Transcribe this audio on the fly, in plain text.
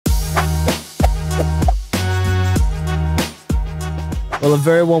Well, a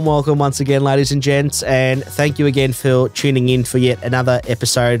very warm welcome once again, ladies and gents, and thank you again for tuning in for yet another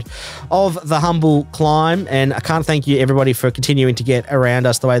episode of The Humble Climb. And I can't thank you, everybody, for continuing to get around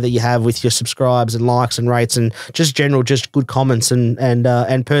us the way that you have with your subscribes and likes and rates and just general, just good comments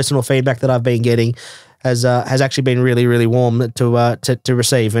and personal feedback that I've been getting. Has actually been really, really warm to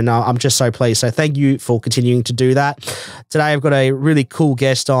receive, and I'm just so pleased. So thank you for continuing to do that. Today I've got a really cool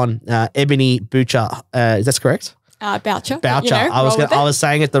guest on, Ebonie Boucher. Is that correct? Boucher. Boucher. You know, I was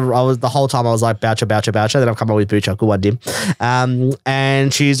saying it the whole time. I was like Boucher. Then I've come up with Boucher. Good one, Dim.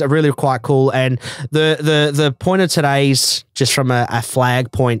 And she's really quite cool. And the point of today's, just from a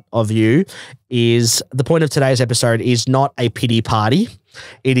flag point of view, is the point of today's episode is not a pity party.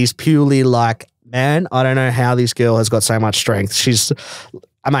 It is purely like, man, I don't know how this girl has got so much strength. She's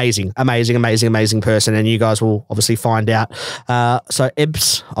amazing person, and you guys will obviously find out. So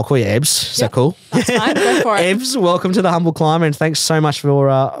Ebs, I'll call you Ebs. Is that cool? That's fine. Go for it. Ebs, welcome to The Humble Climb, and thanks so much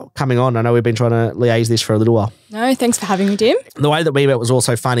for coming on. I know we've been trying to liaise this for a little while. No, thanks for having me, Dim. The way that we met was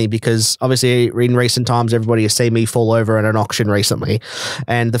also funny because obviously in recent times everybody has seen me fall over at an auction recently,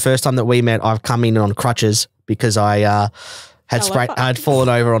 and the first time that we met, I've come in on crutches because I had fallen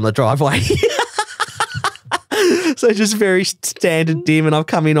over on the driveway. So just very standard Dim, and I've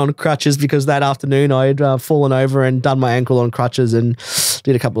come in on crutches because that afternoon I had fallen over and done my ankle on crutches and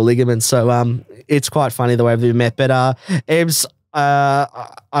did a couple of ligaments. So it's quite funny the way we've met. But Ebs,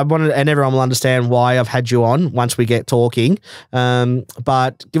 I wanted, and everyone will understand why I've had you on once we get talking.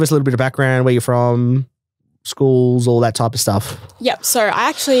 But give us a little bit of background, where you're from, schools, all that type of stuff. Yep. So I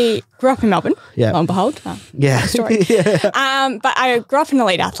actually grew up in Melbourne. Yeah. Lo and behold. Story. Yeah. But I grew up an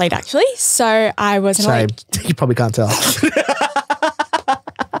elite athlete actually. So I was an elite. You probably can't tell. I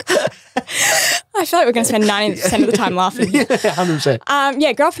feel like we're going to spend 90% of the time laughing. Yeah,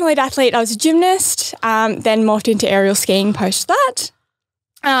 100%. Grew up an elite athlete. I was a gymnast, then morphed into aerial skiing post that.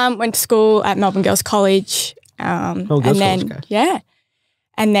 Went to school at Melbourne Girls College. And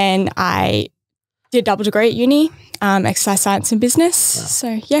then I did a double degree at uni, exercise science and business.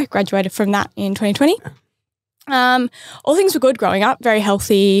 Wow. So, graduated from that in 2020. All things were good growing up, very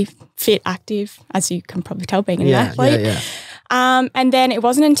healthy, fit, active, as you can probably tell, being an athlete. Yeah. And then it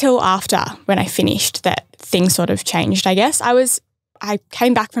wasn't until after, when I finished, that things sort of changed, I guess. I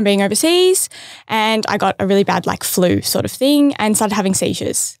came back from being overseas and I got a really bad flu sort of thing and started having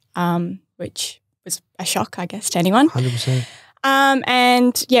seizures, which was a shock, I guess, to anyone. 100%. Had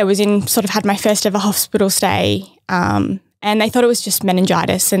my first ever hospital stay, and they thought it was just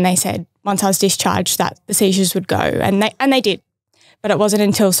meningitis, and they said once I was discharged that the seizures would go, and they did, but it wasn't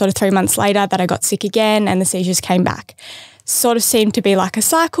until sort of 3 months later that I got sick again and the seizures came back. Sort of seemed to be like a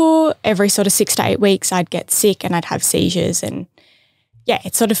cycle. Every sort of 6 to 8 weeks I'd get sick and I'd have seizures, and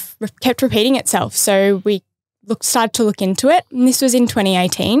it sort of kept repeating itself. So we started to look into it, and this was in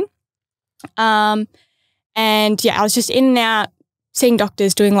 2018. I was just in and out, seeing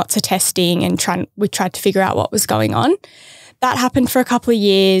doctors, doing lots of testing, and we tried to figure out what was going on. That happened for a couple of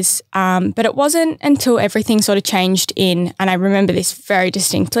years, but it wasn't until everything sort of changed and I remember this very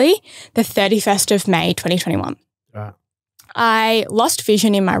distinctly, the 31st of May, 2021. Right. I lost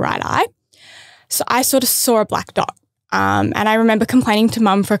vision in my right eye, so I sort of saw a black dot. And I remember complaining to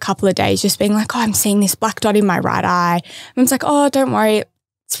Mum for a couple of days, just being like, I'm seeing this black dot in my right eye. Mum's like, don't worry,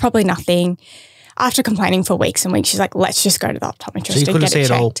 it's probably nothing. After complaining for weeks and weeks, she's like, let's just go to the optometrist and get it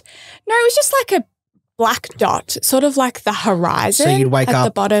checked. No, it was just like a black dot, sort of like the horizon. So you'd wake up at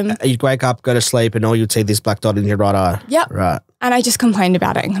the bottom. You'd wake up, go to sleep, and all you'd see this black dot in your right eye. Yep. Right. And I just complained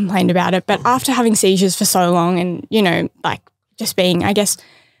about it. But after having seizures for so long and, just being, I guess,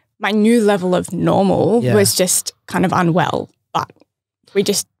 my new level of normal was just kind of unwell. But we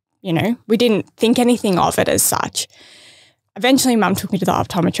just, we didn't think anything of it as such. Eventually, Mum took me to the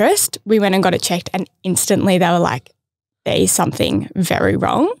optometrist. We went and got it checked, and instantly they were like, there is something very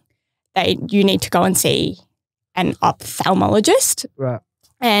wrong. You need to go and see an ophthalmologist. Right.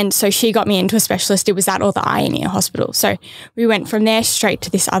 And so she got me into a specialist. It was that or the eye in ear hospital. So we went from there straight to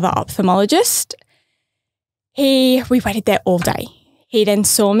this other ophthalmologist. We waited there all day. He then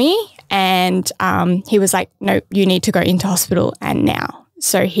saw me and he was like, no, you need to go into hospital and now.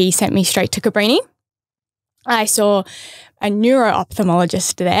 So he sent me straight to Cabrini. I saw a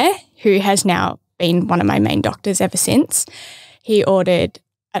neuro-ophthalmologist there who has now been one of my main doctors ever since. He ordered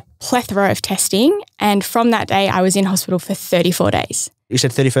a plethora of testing, and from that day I was in hospital for 34 days. You said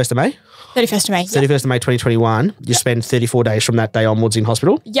 31st of May? 31st of May, 31st of May 2021. You spent 34 days from that day onwards in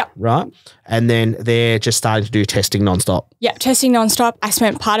hospital? Yep. Right. And then they're just starting to do testing nonstop? Yep, testing nonstop. I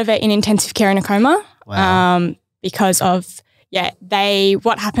spent part of it in intensive care in a coma. Wow. Because of,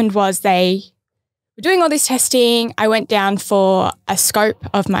 what happened was we're doing all this testing. I went down for a scope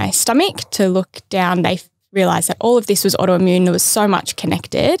of my stomach to look down. They realised that all of this was autoimmune. There was so much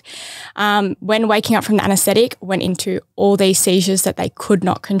connected. When waking up from the anaesthetic, went into all these seizures that they could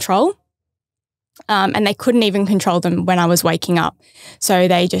not control. And they couldn't even control them when I was waking up. So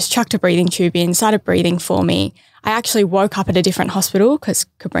they just chucked a breathing tube in, started breathing for me. I actually woke up at a different hospital because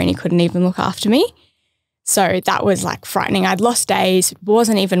Cabrini couldn't even look after me. So that was like frightening. I'd lost days,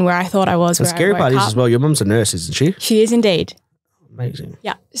 wasn't even where I thought I was. The scary part is as well, your mum's a nurse, isn't she? She is indeed. Amazing.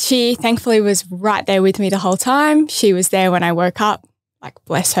 Yeah. She thankfully was right there with me the whole time. She was there when I woke up. Like,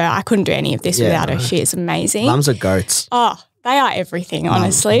 bless her. I couldn't do any of this without her. She is amazing. Mums are goats. Oh, they are everything,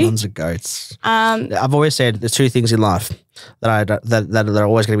 honestly. Mums are goats. I've always said there's two things in life that are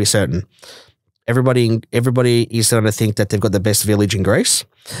always going to be certain. Everybody is going to think that they've got the best village in Greece.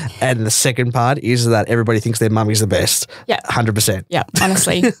 And the second part is that everybody thinks their mum is the best. Yeah. 100%. Yeah,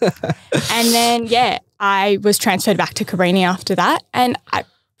 honestly. And then, I was transferred back to Cabrini after that. And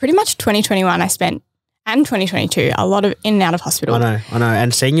pretty much 2021 I spent, and 2022, a lot of in and out of hospital. I know.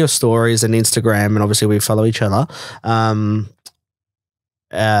 And seeing your stories and Instagram, and obviously we follow each other,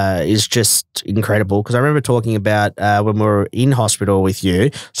 is just incredible. Because I remember talking about when we were in hospital with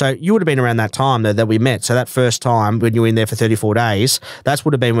you. So you would have been around that time that we met. So that first time when you were in there for 34 days, that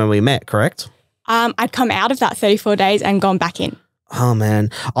would have been when we met, correct? I'd come out of that 34 days and gone back in. Oh, man.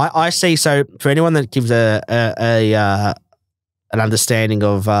 I see. So for anyone that gives an understanding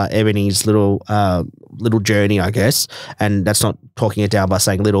of Ebonie's little journey, I guess, and that's not talking it down by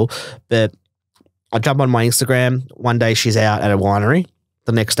saying little, but I jump on my Instagram. One day she's out at a winery.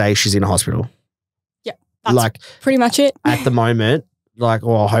 The next day she's in a hospital. Yeah, that's pretty much it. At the moment, I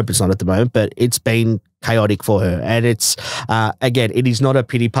hope it's not at the moment, but it's been chaotic for her. And it's, again, it is not a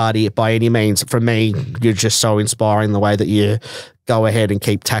pity party by any means. For me, you're just so inspiring the way that you go ahead and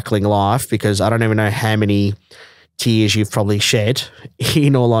keep tackling life, because I don't even know how many tears you've probably shed,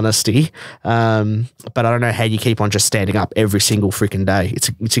 in all honesty. But I don't know how you keep on just standing up every single freaking day.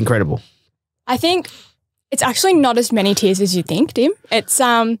 It's incredible. I think it's actually not as many tears as you think, Dim. It's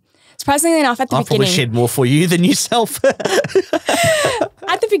surprisingly enough at the beginning. I probably shed more for you than yourself.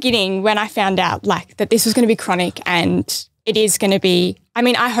 At the beginning, when I found out that this was going to be chronic and it is going to be,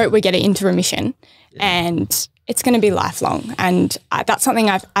 I hope we get it into remission, and it's going to be lifelong. And that's something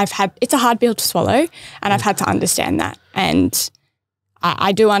I've had. It's a hard pill to swallow, and I've had to understand that. And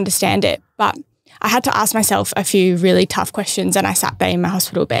I do understand it, but I had to ask myself a few really tough questions, and I sat there in my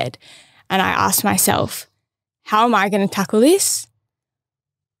hospital bed and I asked myself, how am I going to tackle this?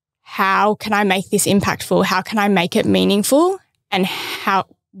 How can I make this impactful? How can I make it meaningful? And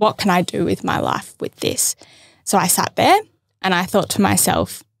what can I do with my life with this? So I sat there and I thought to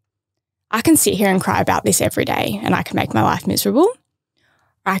myself, I can sit here and cry about this every day and I can make my life miserable.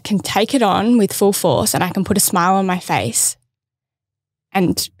 Or I can take it on with full force and I can put a smile on my face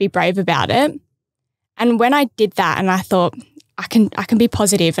and be brave about it. And when I did that and I thought, I can be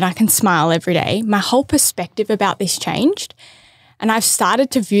positive and I can smile every day, my whole perspective about this changed. And I've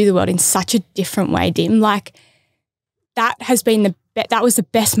started to view the world in such a different way, Dim. That was the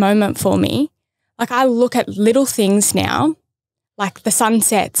best moment for me. I look at little things now, like the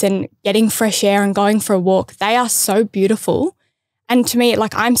sunsets and getting fresh air and going for a walk. They are so beautiful. And to me,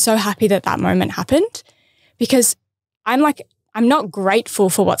 I'm so happy that moment happened, because I'm not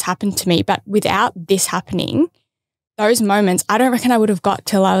grateful for what's happened to me, but without this happening, those moments, I don't reckon I would have got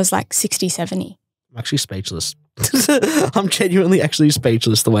till I was 60, 70. I'm actually speechless. I'm genuinely actually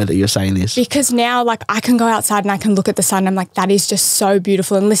speechless the way that you're saying this. Because now, I can go outside and I can look at the sun and I'm that is just so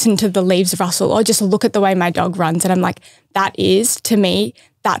beautiful, and listen to the leaves rustle, or just look at the way my dog runs and I'm that is, to me,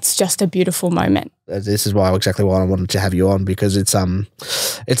 that's just a beautiful moment. This is exactly why I wanted to have you on, because it's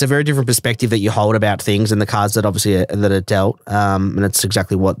a very different perspective that you hold about things and the cards that obviously that are dealt, and it's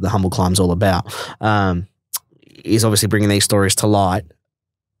exactly what the Humble Climb's all about, is obviously bringing these stories to light.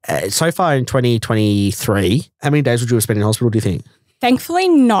 So far in 2023, how many days would you have spent in hospital, do you think? Thankfully,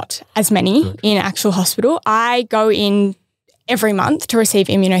 not as many in actual hospital. I go in every month to receive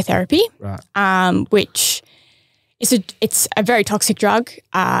immunotherapy, right. Which is it's a very toxic drug.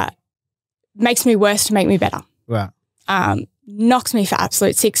 Makes me worse to make me better. Right. Knocks me for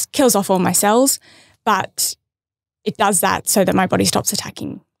absolute six, kills off all my cells, but it does that so that my body stops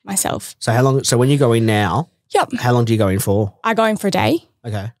attacking myself. So how long? So when you go in now, yep. How long do you go in for? I go in for a day.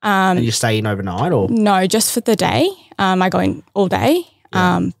 Okay. And you stay in overnight, or? No, just for the day. I go in all day,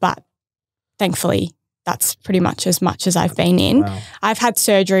 but thankfully that's pretty much as I've been in. Wow. I've had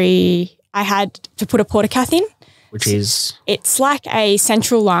surgery. I had to put a portacath in. Which is? It's like a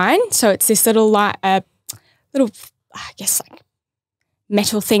central line. So it's this little, I guess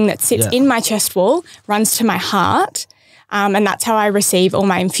metal thing that sits in my chest wall, runs to my heart. And that's how I receive all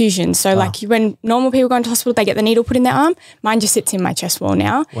my infusions. So like when normal people go into hospital, they get the needle put in their arm. Mine just sits in my chest wall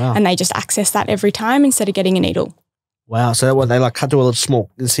now. Wow. And they just access that every time instead of getting a needle. Wow. So what, they like cut to a little small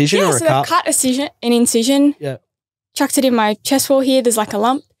incision or a so cut? they've cut an incision, chucked it in my chest wall here. There's like a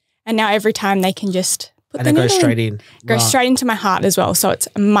lump. And now every time they can just put the needle goes straight in. Goes straight into my heart as well. So it's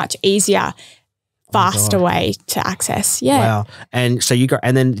a much easier, faster way to access. Yeah. Wow. And so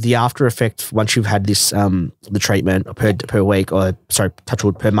and then the after effect, once you've had this, the treatment per week or touch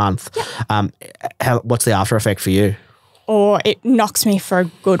wood, per month, what's the after effect for you? Or it knocks me for a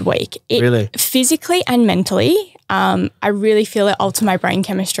good week. Really? Physically and mentally, I really feel it alter my brain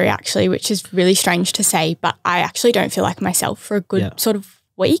chemistry actually, which is really strange to say, but I actually don't feel like myself for a good sort of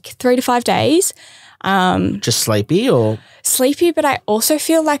week, 3 to 5 days. Just sleepy or? Sleepy, but I also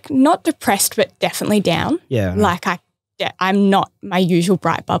feel like not depressed, but definitely down. Yeah. Like I'm not my usual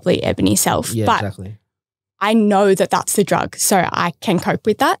bright, bubbly Ebonie self. Yeah, but exactly. I know that that's the drug, so I can cope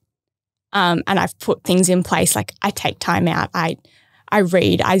with that. And I've put things in place, like I take time out, I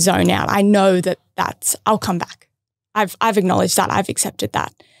read, I zone out. I know that I'll come back. I've acknowledged that. I've accepted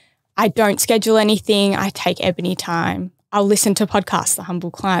that. I don't schedule anything. I take Ebonie time. I'll listen to podcasts, The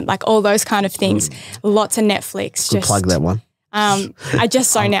Humble Client, like all those kind of things. Lots of Netflix. Good plug that one. I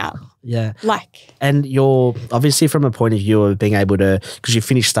just zone out. Yeah. Like. And you're obviously from a point of view of being able to, because you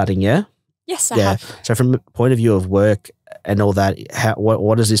finished studying, yeah? Yes, I have. So from a point of view of work and all that,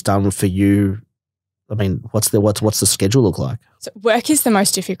 what has this done for you? I mean, what's the schedule look like? So work is the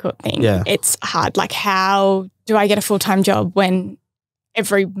most difficult thing. Yeah. It's hard. Like, how do I get a full-time job when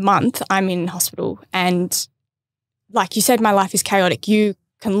every month I'm in hospital? And like you said, my life is chaotic. You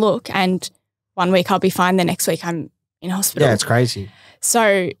can look and 1 week I'll be fine. The next week I'm in hospital. Yeah, it's crazy.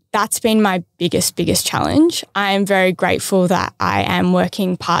 So that's been my biggest challenge. I am very grateful that I am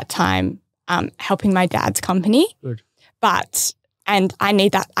working part-time, helping my dad's company. Good. And I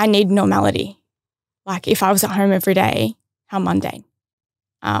need that. I need normality. Like if I was at home every day, how mundane.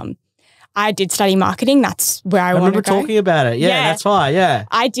 I did study marketing. That's where I want to go. I remember talking about it. Yeah, that's why. Yeah.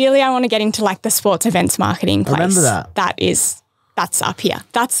 Ideally, I want to get into like the sports events marketing place. I remember that. That's up here.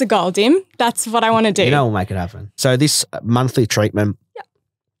 That's the goal, Dim. That's what I want to do. You know, we'll make it happen. So this monthly treatment,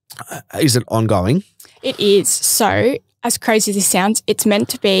 is it ongoing? It is. So as crazy as this sounds, it's meant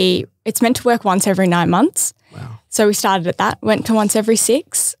to work once every 9 months. Wow. So we started at that, went to once every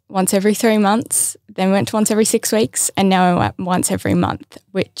 6, once every 3 months, then went to once every 6 weeks, and now we're at once every month,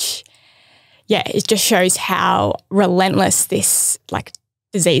 which, it just shows how relentless this like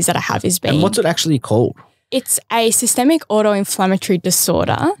disease that I have is being. And what's it actually called? It's a systemic autoinflammatory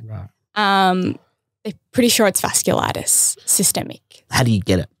disorder. Right. They're pretty sure it's vasculitis, systemic. How do you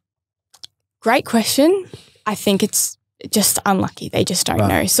get it? Great question. I think it's just unlucky. They just don't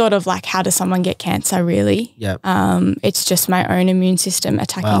know. Sort of like, how does someone get cancer, really? Yeah. It's just my own immune system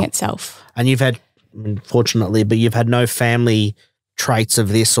attacking itself. And you've had, fortunately, but you've had no family traits of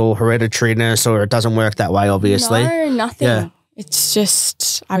this or hereditariness, or it doesn't work that way, obviously. No, nothing. Yeah. It's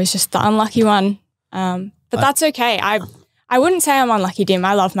just, I was just the unlucky one. But that's okay. I wouldn't say I'm unlucky, Dim.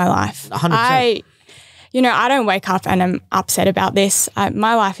 I love my life. 100%. I don't wake up and I'm upset about this.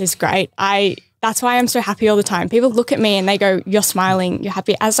 My life is great. That's why I'm so happy all the time. People look at me and they go, you're smiling, you're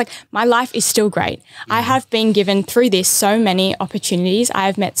happy. I was like, my life is still great. Yeah. I have been given through this so many opportunities. I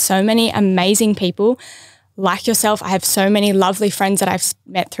have met so many amazing people like yourself. I have so many lovely friends that I've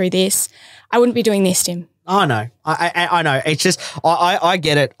met through this. I wouldn't be doing this, Tim. I know. I know. It's just, I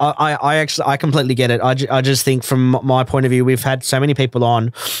get it. I completely get it. I just think from my point of view, we've had so many people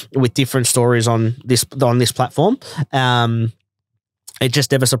on with different stories on this platform. It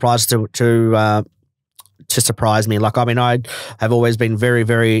just never surprises to surprise me. Like, I mean, I have always been very,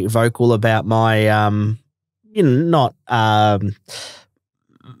 very vocal about my,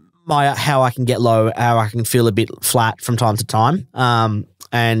 my how I can get low, how I can feel a bit flat from time to time,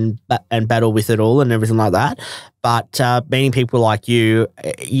 and battle with it all and everything like that. But meeting people like you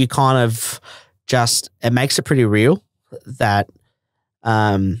kind of just, it makes it pretty real that,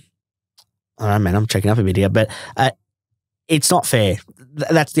 I don't know, man, I'm checking up a bit here, but it's not fair.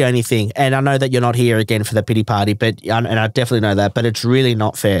 That's the only thing. And I know that you're not here again for the pity party, and I definitely know that, but it's really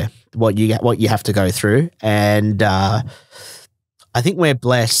not fair what you have to go through. And I think we're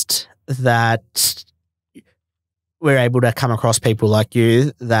blessed that we're able to come across people like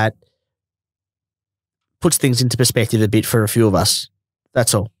you that puts things into perspective a bit for a few of us.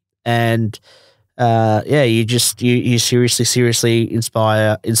 That's all. And you seriously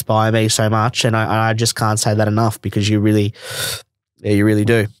inspire me so much, and I just can't say that enough, because you really Yeah, you really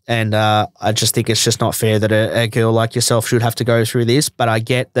do. And I just think it's just not fair that a girl like yourself should have to go through this. But I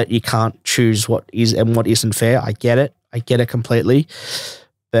get that you can't choose what is and what isn't fair. I get it. I get it completely.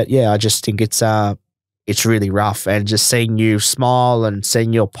 But yeah, I just think it's really rough. And just seeing you smile and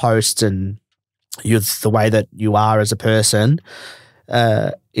seeing your posts and the way that you are as a person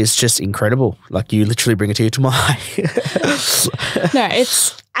is just incredible. Like, you literally bring a tear to my eye. No,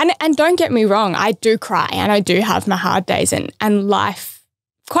 it's and don't get me wrong, I do cry and I do have my hard days and life,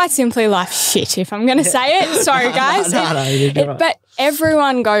 quite simply, life's shit, if I'm going to say it. Sorry, guys. No, but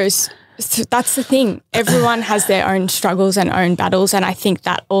everyone goes, that's the thing. Everyone has their own struggles and own battles, and I think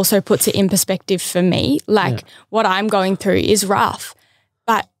that also puts it in perspective for me. Like, what I'm going through is rough,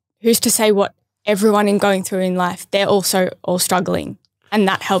 but who's to say what everyone is going through in life? They're also all struggling, and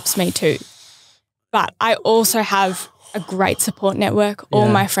that helps me too. But I also have a great support network. All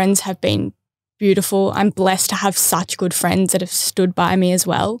my friends have been beautiful. I'm blessed to have such good friends that have stood by me as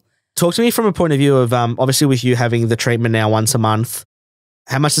well. Talk to me from a point of view of obviously with you having the treatment now once a month,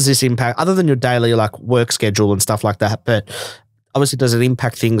 how much does this impact, other than your daily like work schedule and stuff like that, but obviously does it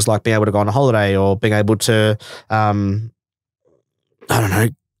impact things like being able to go on a holiday or being able to, I don't know,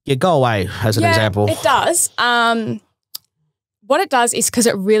 go away as an example? It does. What it does is because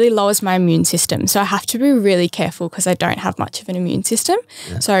it really lowers my immune system. So I have to be really careful because I don't have much of an immune system.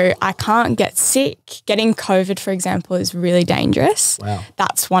 Yeah. So I can't get sick. Getting COVID, for example, is really dangerous. Wow.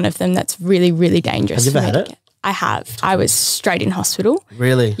 That's one of them that's really, really dangerous. Have you ever had it? I have. I was straight in hospital.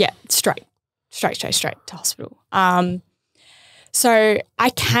 Really? Yeah, straight to hospital. So I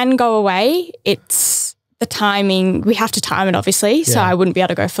can go away. It's the timing. We have to time it, obviously. So I wouldn't be able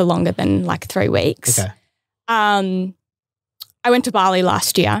to go for longer than like 3 weeks. Okay. I went to Bali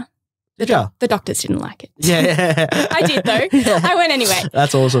last year. The doctors didn't like it. Yeah. I did though. Yeah. I went anyway.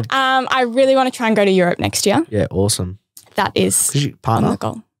 That's awesome. I really want to try and go to Europe next year. Yeah, awesome. That is partner? on the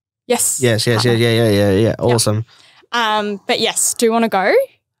goal. Yes. Yes. Yeah. Awesome. But yes, do want to go.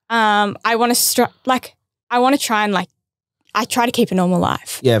 I want to try and I try to keep a normal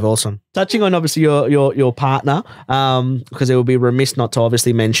life. Yeah, awesome. Touching on obviously your partner, because it would be remiss not to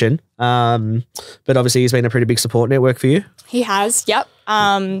obviously mention, but obviously he's been a pretty big support network for you. He has, yep.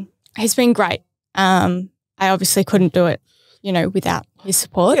 He's been great. I obviously couldn't do it, without his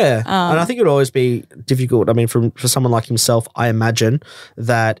support. Yeah, and I think it would always be difficult. I mean, for someone like himself, I imagine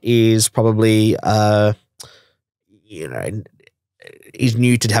that is probably, he's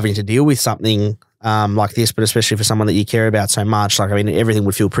new to having to deal with something like this, but especially for someone that you care about so much. Like, I mean, everything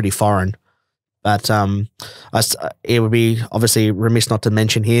would feel pretty foreign. But it would be obviously remiss not to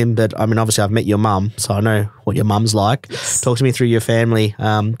mention him. But I mean, obviously, I've met your mum, so I know what your mum's like. Yes. Talk to me through your family,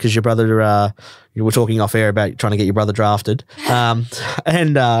 because your brother, you were talking off air about trying to get your brother drafted, and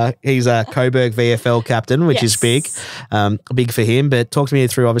he's a Coburg VFL captain, which is big for him. But talk to me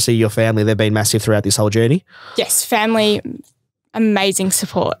through obviously your family. They've been massive throughout this whole journey. Yes, family. Amazing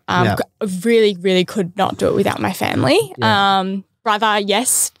support. Really, really could not do it without my family. Yeah. Brother,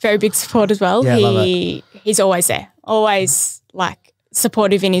 yes, very big support as well. Yeah, he's always there, always like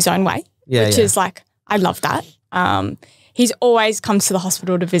supportive in his own way, which is like, I love that. He's always comes to the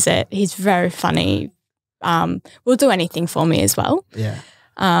hospital to visit. He's very funny. Will do anything for me as well. Yeah.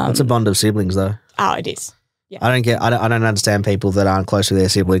 It's a bond of siblings though. Oh, it is. Yeah. I don't understand people that aren't close to their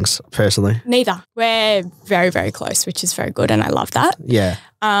siblings personally. Neither. We're very, very close, which is very good, and I love that. Yeah.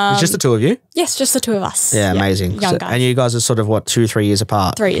 It's just the two of you? Yes, just the two of us. Yeah, amazing. Younger. And you guys are sort of, 2-3 years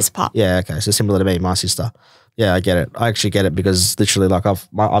apart? 3 years apart. Yeah, okay. So similar to me, my sister. Yeah, I get it. I actually get it because literally, like, I've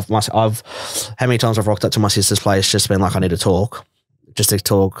how many times I've rocked up to my sister's place, just been like, I need to talk. Just to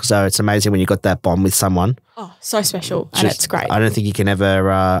talk. So it's amazing when you got that bond with someone. Oh, so special. And it's great. I don't think you can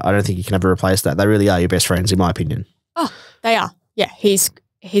ever replace that. They really are your best friends, in my opinion. Oh, they are. Yeah, he's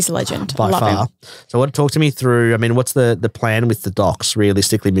a legend. By Love far. him. So talk to me through, I mean, what's the plan with the docs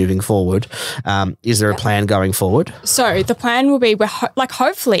realistically moving forward? Is there a plan going forward? So the plan will be,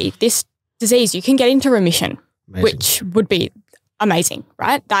 hopefully this disease, you can get into remission, which would be amazing,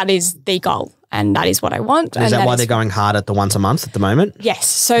 right? That is the goal. And that is what I want. Is that why they're going hard at the once a month at the moment? Yes.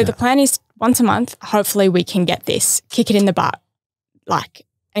 So the plan is once a month, hopefully we can get this, kick it in the butt. And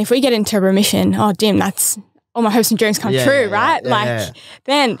if we get into remission, that's all my hopes and dreams come true, right?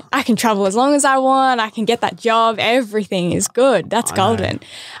 Then I can travel as long as I want. I can get that job. Everything is good. That's golden.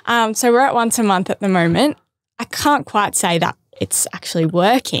 So we're at once a month at the moment. I can't quite say that it's actually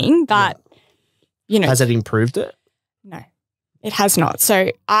working, but, Has it improved it? No. It has not. So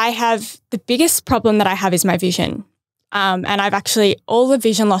the biggest problem that I have is my vision. And I've actually, all the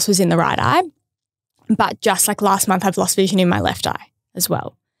vision loss was in the right eye, but just like last month, I've lost vision in my left eye as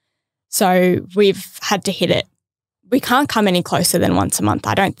well. So we've had to hit it we can't come any closer than once a month,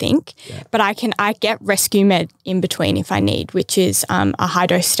 I don't think. Yeah. But I get rescue med in between if I need, which is a high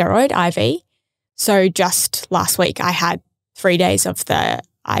dose steroid IV. So just last week I had 3 days of the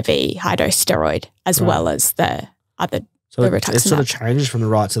IV high dose steroid as well as the other. So it sort of changes from the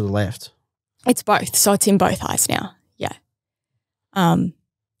right to the left. It's both. So it's in both eyes now. Yeah.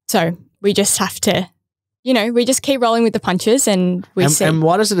 So we just have to, we just keep rolling with the punches and we see. And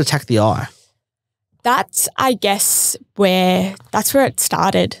why does it attack the eye? That's, I guess, that's where it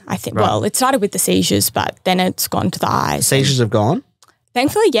started, I think. Right. Well, it started with the seizures, but then it's gone to the eyes. The seizures have gone?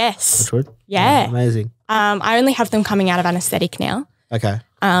 Thankfully, yes. That's good. Yeah. Amazing. I only have them coming out of anaesthetic now. Okay.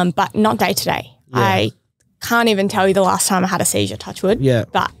 But not day to day. Yeah. I can't even tell you the last time I had a seizure, touch wood. Yeah.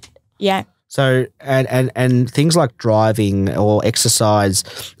 But, yeah. So, and things like driving or exercise,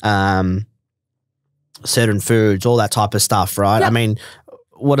 certain foods, all that type of stuff, right? Yep. I mean,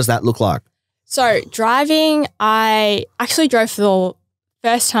 what does that look like? So driving, I actually drove for the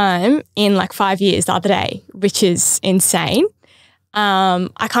first time in like 5 years the other day, which is insane.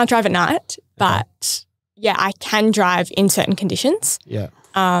 I can't drive at night, but yeah, I can drive in certain conditions. Yeah.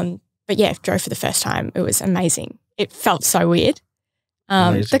 But yeah, drove for the first time. It was amazing. It felt so weird.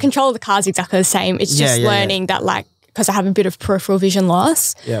 The control of the car is exactly the same. It's just learning that, like, because I have a bit of peripheral vision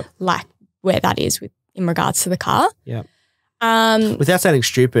loss, like where that is in regards to the car. Yeah. Without sounding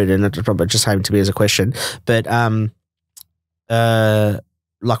stupid, and it probably just came to me as a question, but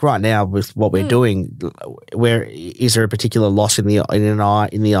like right now with what we're doing, where is there a particular loss in the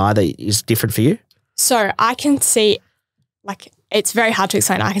eye that is different for you? So I can see, like, it's very hard to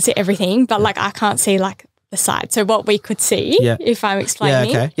explain. I can see everything, but like I can't see like the side. So what we could see, if I'm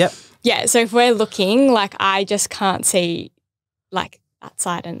explaining, yeah. So if we're looking, like I just can't see like that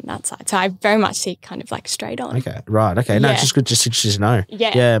side and that side. So I very much see kind of like straight on. Okay, right. Okay. No, it's just good just to know.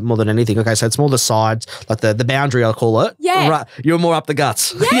 Yeah. Yeah, more than anything. Okay, so it's more the sides, like the boundary, I'll call it. Yeah. Right. You're more up the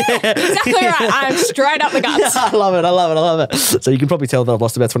guts. Yeah, exactly right. I'm straight up the guts. Yeah, I love it. So you can probably tell that I've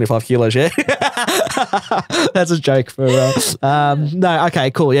lost about 25 kilos, yeah? That's a joke for no,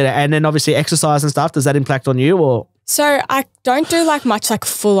 okay, cool. Yeah. And then obviously exercise and stuff, does that impact on you or? So I don't do like much like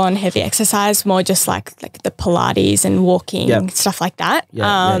full on heavy exercise, more just like the Pilates and walking, stuff like that.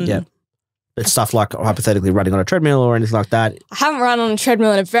 Yeah. But stuff like hypothetically running on a treadmill or anything like that. I haven't run on a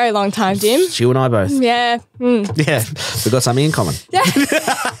treadmill in a very long time, Jim. You and I both. Yeah. Yeah. We've got something in common. Yeah.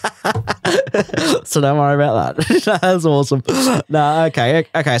 So don't worry about that. That's awesome. No, okay.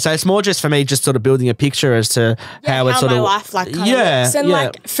 So it's more just for me, just sort of building a picture as to how it's sort my of life like kind of looks. And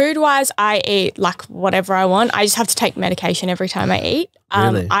like food wise, I eat like whatever I want. I just have to take medication every time I eat.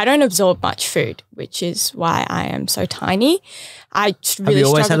 Really? I don't absorb much food, which is why I am so tiny. I just really Have you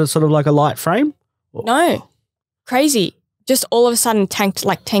always had a sort of like a light frame? No. Crazy. Just all of a sudden tanked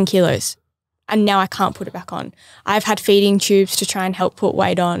like 10 kilos and now I can't put it back on. I've had feeding tubes to try and help put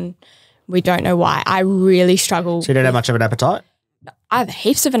weight on. We don't know why. I really struggle. So you don't have much of an appetite? I have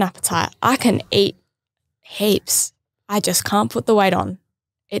heaps of an appetite. I can eat heaps. I just can't put the weight on.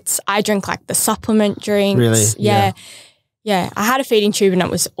 I drink like the supplement drinks. Really? Yeah. I had a feeding tube and it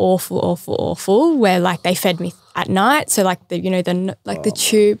was awful, where like they fed me at night. So like the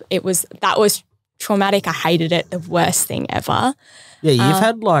tube, that was traumatic. I hated it. The worst thing ever. Yeah. You've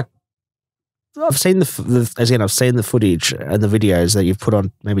had like, I've seen I've seen the footage and the videos that you've put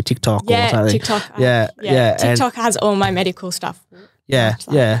on maybe TikTok or something. TikTok. Yeah. TikTok has all my medical stuff. Yeah.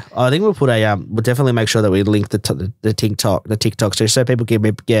 I think we'll put we'll definitely make sure that we link the TikTok so people can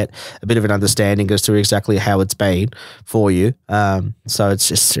get a bit of an understanding as to exactly how it's been for you. So it's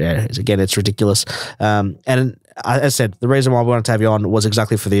just, it's ridiculous. And as I said, the reason why we wanted to have you on was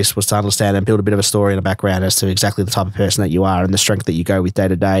exactly for this, was to understand and build a bit of a story and a background as to exactly the type of person that you are and the strength that you go with day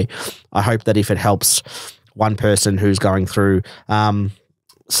to day. I hope that if it helps one person who's going through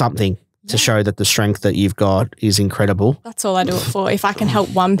something, to show that the strength that you've got is incredible. That's all I do it for. If I can help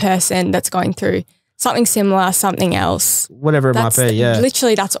one person that's going through something similar, something else. Whatever it might be,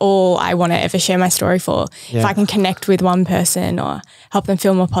 literally that's all I want to ever share my story for. Yeah. If I can connect with one person or help them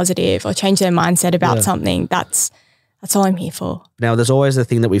feel more positive or change their mindset about something, that's all I'm here for. Now, there's always the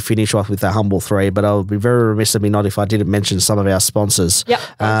thing that we finish off with the humble three, but I'll be very remiss of me not if I didn't mention some of our sponsors. Yep,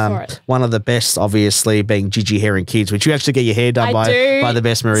 go for it. One of the best, obviously, being Gigi Hair and Kids, which you actually get your hair done by the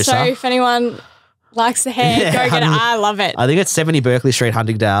best Marissa. So if anyone Likes the hair. Yeah, Go get it. I love it. I think it's 70 Berkeley Street,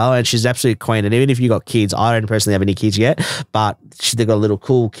 Huntingdale, and she's absolute queen. And even if you got kids, I don't personally have any kids yet, but they've got a little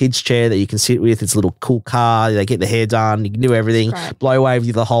cool kids chair that you can sit with. It's a little cool car. They get the hair done. You can do everything. Blow wave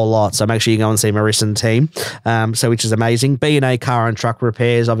you the whole lot. So make sure you go and see Marissa and team. Which is amazing. B&A car and truck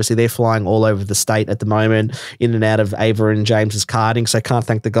repairs. Obviously, they're flying all over the state at the moment, in and out of Ava and James's karting. So can't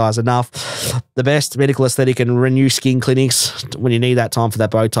thank the guys enough. The best medical aesthetic and renew skin clinics when you need that time for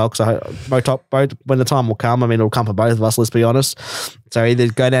that Botox. When the time will come. I mean, it'll come for both of us, let's be honest. So either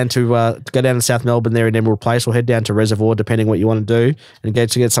go down to South Melbourne there in Emerald Place, or head down to Reservoir, depending what you want to do, and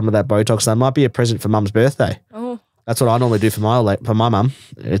get some of that Botox. That might be a present for Mum's birthday. Oh. That's what I normally do for my mum.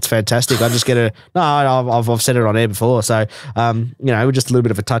 It's fantastic. I just get a no. I've said it on air before. So just a little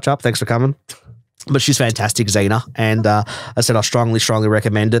bit of a touch up. Thanks for coming. But she's fantastic, Zena. And I said I strongly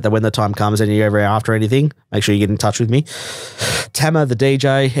recommend it, that when the time comes and you're ever after anything, make sure you get in touch with me. Tama, the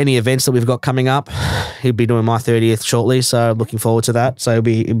DJ, any events that we've got coming up, he'll be doing my 30th shortly, so looking forward to that. So it'll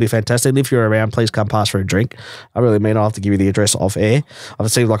be fantastic. And if you're around, please come past for a drink. I really mean, I'll have to give you the address off air. It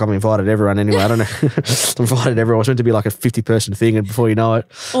seems like I've invited everyone anyway. I don't know. I've invited everyone. It's meant to be like a 50-person thing, and before you know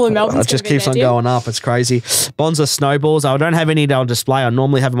it, all in Melbourne, it just keeps on going up. It's crazy. Bonza snowballs. I don't have any on display. I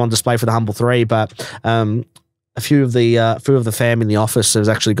normally have them on display for the Humble 3, but a few of the fam in the office has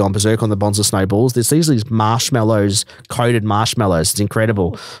actually gone berserk on the Bonza snowballs. There's these marshmallows, coated marshmallows. It's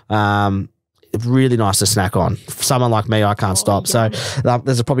incredible. Really nice to snack on. For someone like me, I can't stop. So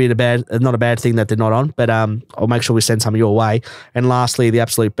there's probably not a bad thing that they're not on, but I'll make sure we send some your way. And lastly, the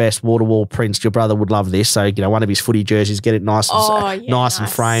absolute best water wall prints. Your brother would love this. So one of his footy jerseys, get it nice and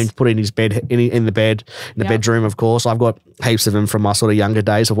framed, put it in his bed, in the bedroom. Of course, I've got heaps of them from my sort of younger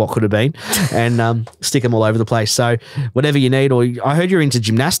days of what could have been, and stick them all over the place. So whatever you need, or I heard you're into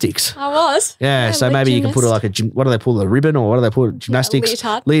gymnastics. I was. Yeah, so maybe you can put what do they pull, the ribbon, or what do they pull, gymnastics?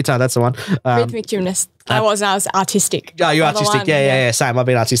 Leotard, that's the one. Rhythmic gymnast. I was artistic. Oh, you're artistic. Yeah. Same. I've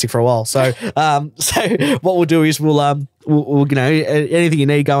been artistic for a while. So, so what we'll do is we'll anything you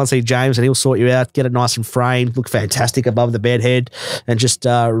need, go and see James, and he'll sort you out. Get it nice and framed, look fantastic above the bed head, and just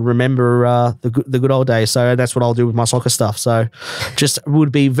remember the good old days. So that's what I'll do with my soccer stuff. So, just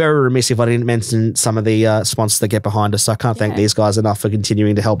would be very remiss if I didn't mention some of the sponsors that get behind us. So I can't thank these guys enough for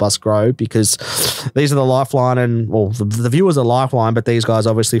continuing to help us grow, because these are the lifeline, and the viewers are lifeline, but these guys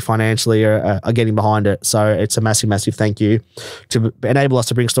obviously financially are getting behind it. So it's a massive thank you to enable us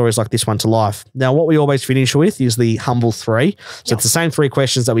to bring stories like this one to life. Now, what we always finish with is the Humble 3. So it's the same 3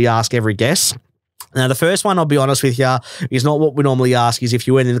 questions that we ask every guest. Now, the first one, I'll be honest with you, is not what we normally ask, is if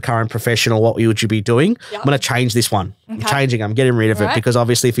you weren't in the current professional, what would you be doing? Yep. I'm going to change this one. Okay. I'm getting rid of it, because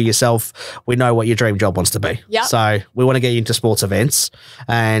obviously for yourself, we know what your dream job wants to be. Yep. So we want to get you into sports events,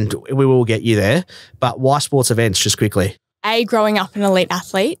 and we will get you there. But why sports events, just quickly? Growing up an elite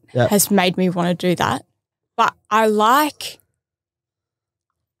athlete has made me want to do that. But I like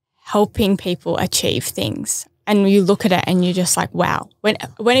helping people achieve things. And you look at it and you're just like, wow. When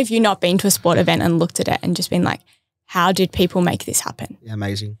have you not been to a sport event and looked at it and just been like, how did people make this happen? Yeah,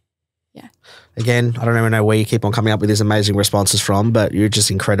 amazing. Yeah. Again, I don't even know where you keep on coming up with these amazing responses from, but you're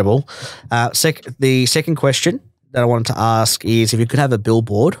just incredible. The second question that I wanted to ask is, if you could have a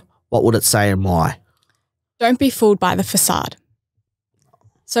billboard, what would it say and why? Don't be fooled by the facade.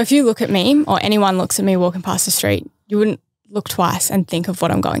 So if you look at me, or anyone looks at me walking past the street, you wouldn't look twice and think of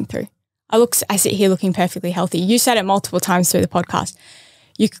what I'm going through. I sit here looking perfectly healthy. You said it multiple times through the podcast.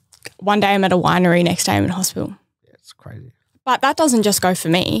 One day I'm at a winery, next day I'm in hospital. Yeah, it's crazy. But that doesn't just go for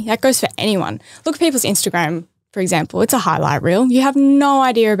me. That goes for anyone. Look at people's Instagram, for example. It's a highlight reel. You have no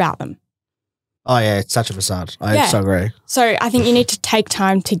idea about them. Oh, yeah, it's such a facade. I so agree. So I think you need to take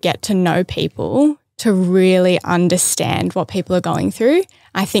time to get to know people, to really understand what people are going through.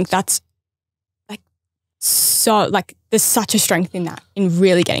 I think that's there's such a strength in that, in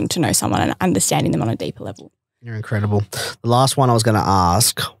really getting to know someone and understanding them on a deeper level. You're incredible. The last one I was going to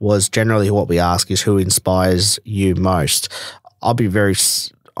ask was, generally what we ask is, who inspires you most? I'll be very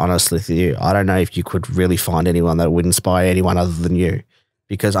honest with you. I don't know if you could really find anyone that would inspire anyone other than you,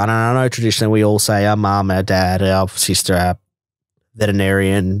 because I know traditionally we all say our mum, our dad, our sister, our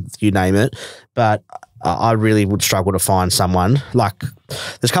veterinarian, you name it, but I really would struggle to find someone. Like,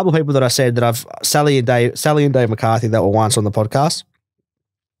 there's a couple of people that I said that Sally and Dave McCarthy, that were once on the podcast,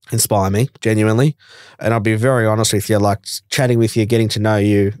 inspire me genuinely. And I'll be very honest with you, like, chatting with you, getting to know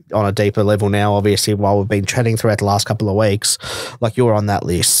you on a deeper level now, obviously, while we've been chatting throughout the last couple of weeks, like, you're on that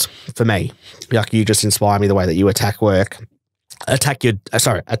list for me. Like, you just inspire me, the way that you attack your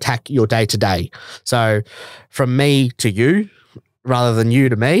day to day. So from me to you, rather than you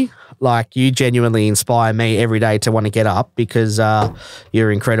to me. Like, you genuinely inspire me every day to want to get up because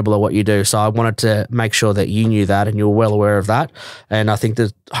you're incredible at what you do. So I wanted to make sure that you knew that and you were well aware of that. And I think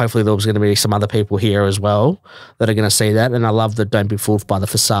that hopefully there was going to be some other people here as well that are going to see that. And I love that don't be fooled by the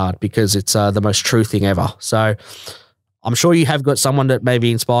facade because it's the most true thing ever. So I'm sure you have got someone that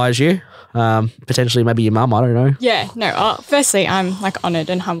maybe inspires you. Potentially maybe your mum, I don't know. Yeah, no, firstly, I'm like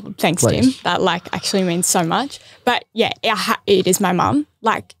honoured and humbled. Thanks, Tim. That like actually means so much. But yeah, it is my mum.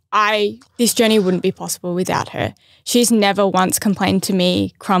 Like this journey wouldn't be possible without her. She's never once complained to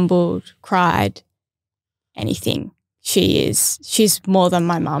me, crumbled, cried, anything. She's more than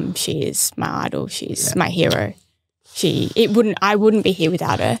my mum. She is my idol. She's my hero. I wouldn't be here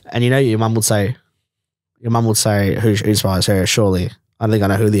without her. And you know, your mum would say who inspires her, surely. I think I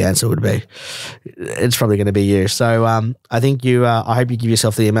know who the answer would be. It's probably going to be you. So I think I hope you give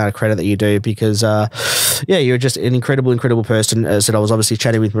yourself the amount of credit that you do because, you're just an incredible, incredible person. As I said, I was obviously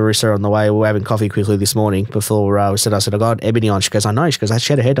chatting with Marissa on the way. We were having coffee quickly this morning before I said, I got Ebonie on. She goes, I know. She goes,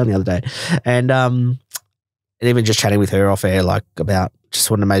 she had her hair done the other day. And even just chatting with her off air, like about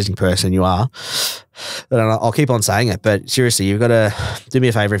just what an amazing person you are. And I'll keep on saying it, but seriously, you've got to do me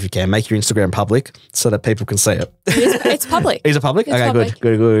a favor if you can, make your Instagram public so that people can see it. It's public. Is it public? It's okay, public.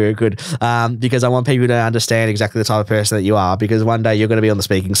 Good. Because I want people to understand exactly the type of person that you are because one day you're going to be on the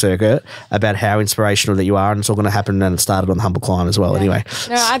speaking circuit about how inspirational that you are and it's all going to happen and it started on the Humble Climb as well anyway.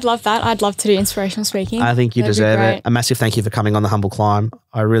 No, I'd love that. I'd love to do inspirational speaking. I think you deserve it. A massive thank you for coming on the Humble Climb.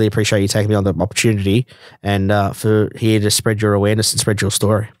 I really appreciate you taking me on the opportunity and for here to spread your awareness and spread your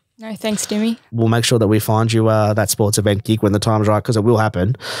story. No, thanks, Jimmy. We'll make sure that we find you that sports event gig when the time's right because it will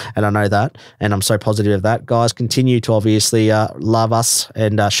happen. And I know that. And I'm so positive of that. Guys, continue to obviously love us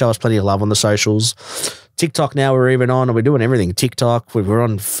and show us plenty of love on the socials. TikTok now we're even on and we're doing everything. TikTok, we're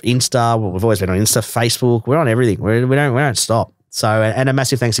on Insta. We've always been on Insta, Facebook. We're on everything. We don't stop. So, and a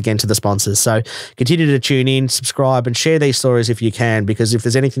massive thanks again to the sponsors. So continue to tune in, subscribe and share these stories if you can because if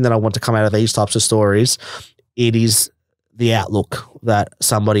there's anything that I want to come out of these types of stories, it is the outlook that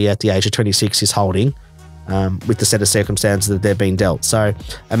somebody at the age of 26 is holding with the set of circumstances that they've been dealt. So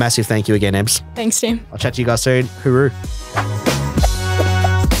a massive thank you again, Ebs. Thanks, Tim. I'll chat to you guys soon. Hooroo.